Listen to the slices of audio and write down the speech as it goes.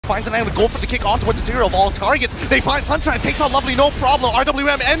finds an angle to go for the kick on towards the zero of all targets. They find Sunshine, takes out Lovely, no problem.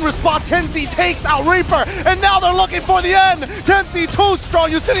 RWM end response, TenZ takes out Reaper, and now they're looking for the end. TenZ too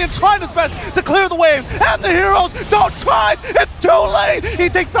strong, Justinian trying his best to clear the waves, and the heroes don't try, it's too late! He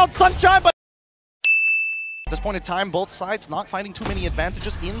takes out Sunshine, but at this point in time, both sides not finding too many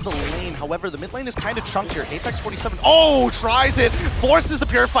advantages in the lane. However, the mid lane is kind of chunked here. Apex 47, tries it, forces the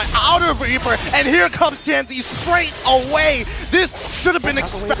Purify out of Reaper, and here comes TenZ straight away. This should have been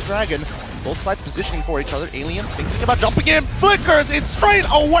expected. Dragon. Both sides positioning for each other. Alien thinking about jumping in, flickers it straight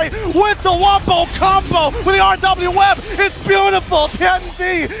away with the Wombo combo with the RWM. It's beautiful.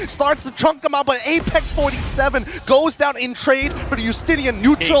 TenZ starts to chunk them out, but Apex 47 goes down in trade for the Justinian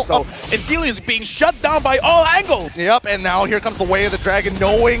neutral. So INSILIO is being shut down by all angles. Yep, and now here comes the Way of the Dragon,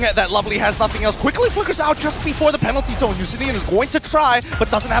 knowing that Lovely has nothing else. Quickly flickers out just before the penalty zone. Justinian is going to try,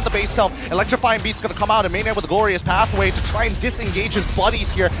 but doesn't have the base health. Electrifying Beat's going to come out and Maniac with a glorious pathway to try and disengage his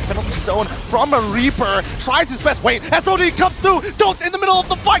buddies here. Penalty zone from a Reaper, tries his best. Wait, SOD comes through, Don't in the middle of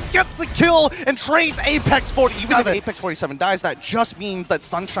the fight, gets the kill, and trades Apex 40. Even if Apex 47 dies, that just means that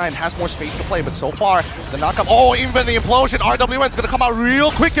Sunshine has more space to play, but so far, the knockup, even the implosion, RWN's gonna come out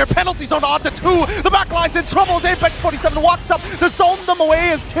real quick here, penalty zone onto 2, the backline's in trouble as Apex 47 walks up to zone them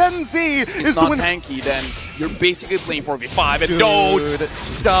away as TenZ is not doing tanky, then you're basically playing 4v5, and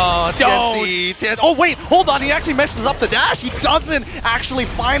TenZ. Oh wait, hold on, he actually meshes up the dash. He doesn't actually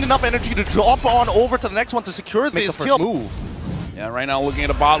find enough energy to jump on over to the next one to secure this kill. Move. Yeah, right now looking at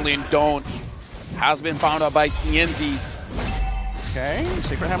the bot lane, Don't has been found out by TenZ. Okay,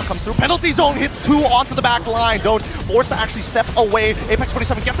 Sacred Hammer comes through. Penalty zone hits 2 onto the back line. Don't forced to actually step away. Apex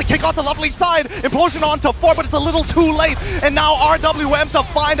 47 gets the kick onto Lovely's side. Implosion onto 4, but it's a little too late. And now RWM to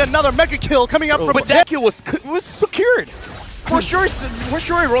find another mega kill coming up from. But that kill was secured. For sure,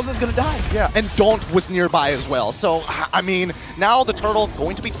 Rosa's gonna die. Yeah, and Don't was nearby as well. So, I mean, now the turtle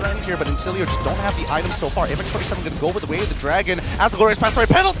going to be threatened here, but INSILIO just don't have the items so far. Apex 47 gonna go with the Way of the Dragon as the glorious pass away.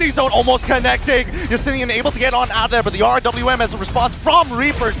 Penalty zone almost connecting. Justinian able to get on out of there, but the RWM as a response from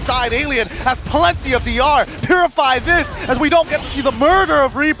Reaper's side. Alien has plenty of DR. Purify this as we don't get to see the murder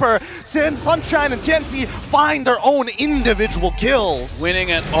of Reaper. Sunshine and TenZ find their own individual kills.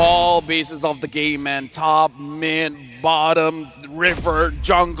 Winning at all bases of the game, man. Top, mid, bottom, river,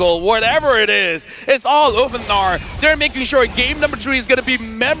 jungle, whatever it is. It's all Ulfnar. They're making sure game number 3 is going to be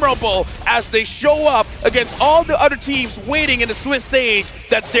memorable as they show up against all the other teams waiting in the Swiss stage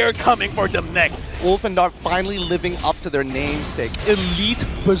that they're coming for them next. Ulfnar finally living up to their namesake. Elite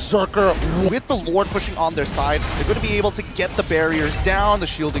Berserker with the Lord pushing on their side. They're going to be able to get the barriers down. The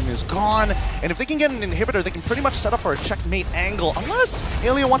shielding is gone. And if they can get an inhibitor, they can pretty much set up for a checkmate angle. Unless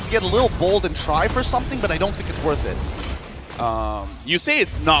Alien wants to get a little bold and try for something, but I don't think it's worth it. You say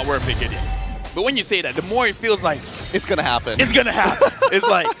it's not worth it, Gideon. But when you say that, the more it feels like it's gonna happen. It's gonna happen. It's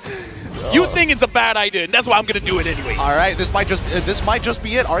like you think it's a bad idea, and that's why I'm gonna do it anyway. All right, this might just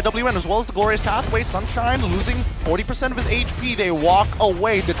be it. RWN as well as the glorious pathway. Sunshine losing 40% of his HP. They walk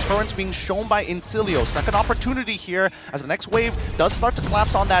away. Deterrence being shown by INSILIO. Second opportunity here as the next wave does start to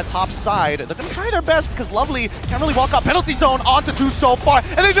collapse on that top side. They're gonna try their best because Lovely can't really walk up. Penalty zone onto 2 so far,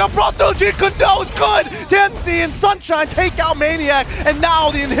 and they jump right through. Jeet knows good. TenZ and Sunshine take out Maniac, and now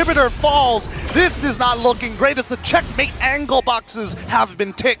the inhibitor falls. This is not looking great as the checkmate angle boxes have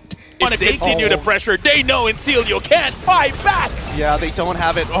been ticked. If they continue the pressure, they know INSILIO can't fight back. Yeah, they don't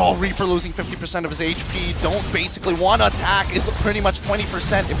have it. Reaper losing 50% of his HP. Don't basically one attack is pretty much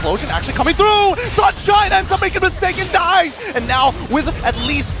 20%. Implosion actually coming through. Sunshine ends up making a mistake and dies. And now with at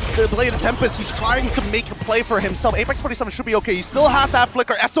least the Blade of Tempest, he's trying to make a play for himself. Apex 47 should be okay. He still has that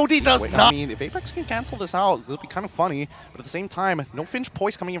flicker. SOD does not. I mean, if Apex can cancel this out, it'll be kind of funny. But at the same time, no Finch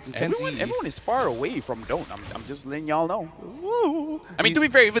Poise coming in from TenZ. Everyone is far away from Don't. I'm just letting y'all know. Woo. I mean, to be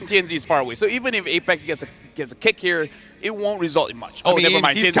fair, even TenZ is far away. So even if Apex gets a kick here, it won't result in much. I mean, never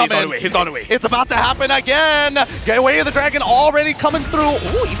mind. He's on the way. He's on the way. It's about to happen again. Way of the Dragon already coming through.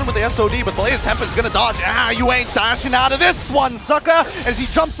 Ooh, even with the SOD, but Blade of Tempest is gonna dodge. You ain't dashing out of this one, sucker. As he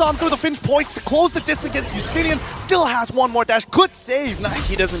jumps on through the Finch Poise to close the distance against Justinian. Still has one more dash. Good save. Nice.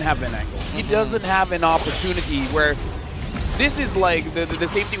 He doesn't have an angle. He doesn't have an opportunity where this is like the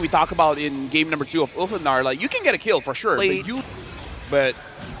same thing we talk about in game number 2 of Ulfnar. Like, you can get a kill for sure, but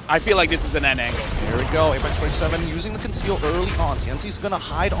I feel like this is an end angle. Here we go, Apex 47 using the conceal early on. TenZ's gonna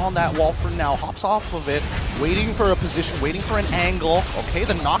hide on that wall for now, hops off of it, waiting for a position, waiting for an angle. Okay,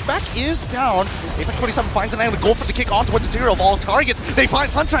 the knockback is down. Apex 47 finds an angle to go for the kick on towards the zero of all targets. They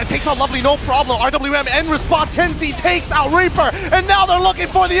find Sunshine, takes out Lovely, no problem. RWM end response, 10Z takes out Reaper, and now they're looking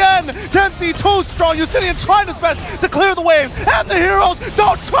for the end. 10Z too strong, Justinian trying his best to clear the waves, and the heroes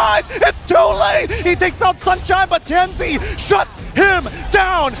don't try, it's too late. He takes out Sunshine, but 10Z shuts him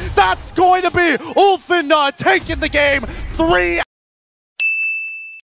down. That's going to be ULF taking the game 3